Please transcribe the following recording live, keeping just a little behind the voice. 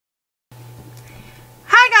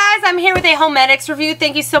guys, I'm here with a Homedics review.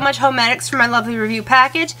 Thank you so much, Homedics, for my lovely review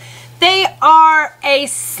package. They are a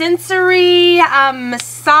sensory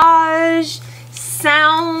massage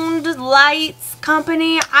sound lights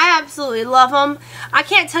company. I absolutely love them. I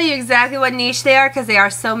can't tell you exactly what niche they are because they are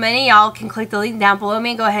so many. Y'all can click the link down below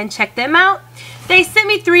me and go ahead and check them out. They sent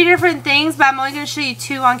me 3 different things, but I'm only going to show you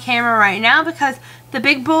 2 on camera right now because the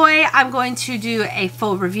big boy I'm going to do a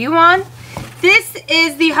full review on. This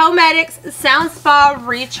is the Homedics Sound Spa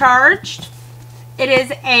Recharged. It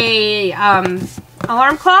is a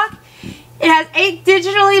alarm clock. It has 8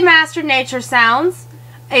 digitally mastered nature sounds,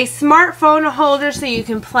 a smartphone holder so you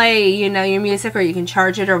can play, you know, your music, or you can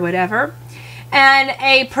charge it or whatever, and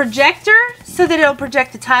a projector so that it'll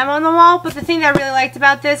project the time on the wall. But the thing that I really liked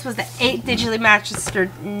about this was the 8 digitally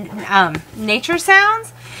mastered nature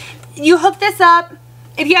sounds. You hook this up.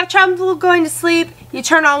 If you have trouble going to sleep, you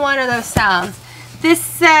turn on one of those sounds. This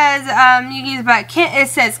says you can use it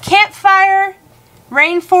says campfire,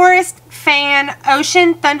 rainforest, fan,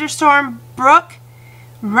 ocean, thunderstorm, brook,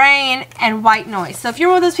 rain, and white noise. So if you're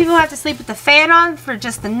one of those people who have to sleep with the fan on for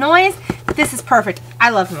just the noise, this is perfect. I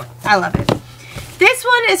love it. I love it. This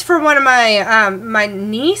one is for one of my my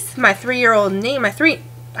niece, my 3-year-old niece, my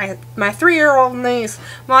 3-year-old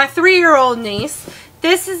niece.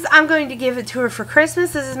 This is, I'm going to give it to her for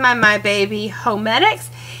Christmas. This is my baby Homedics.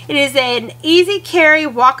 It is an easy carry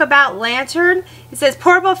walkabout lantern. It says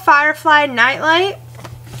portable firefly nightlight.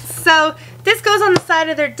 So this goes on the side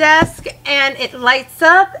of their desk and it lights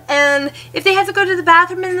up, and if they have to go to the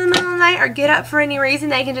bathroom in the middle of the night or get up for any reason,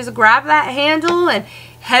 they can just grab that handle and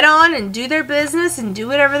head on and do their business and do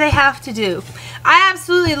whatever they have to do. I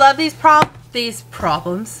absolutely love these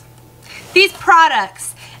products.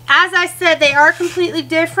 As I said, they are completely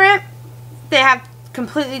different. They have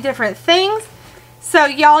completely different things. So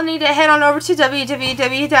y'all need to head on over to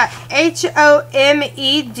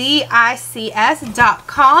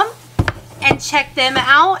www.homedics.com and check them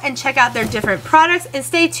out and check out their different products, and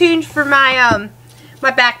stay tuned for my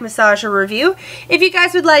my back massager review. If you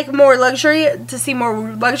guys would like more luxury, to see more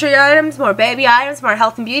luxury items, more baby items, more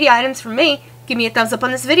health and beauty items from me, give me a thumbs up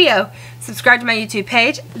on this video. Subscribe to my YouTube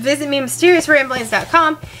page. Visit me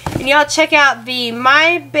mysteriousramblings.com, and y'all check out the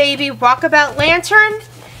My Baby Walkabout Lantern,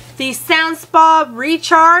 the Sound Spa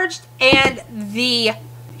Recharged, and the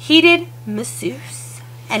Heated Masseuse.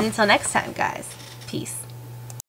 And until next time, guys.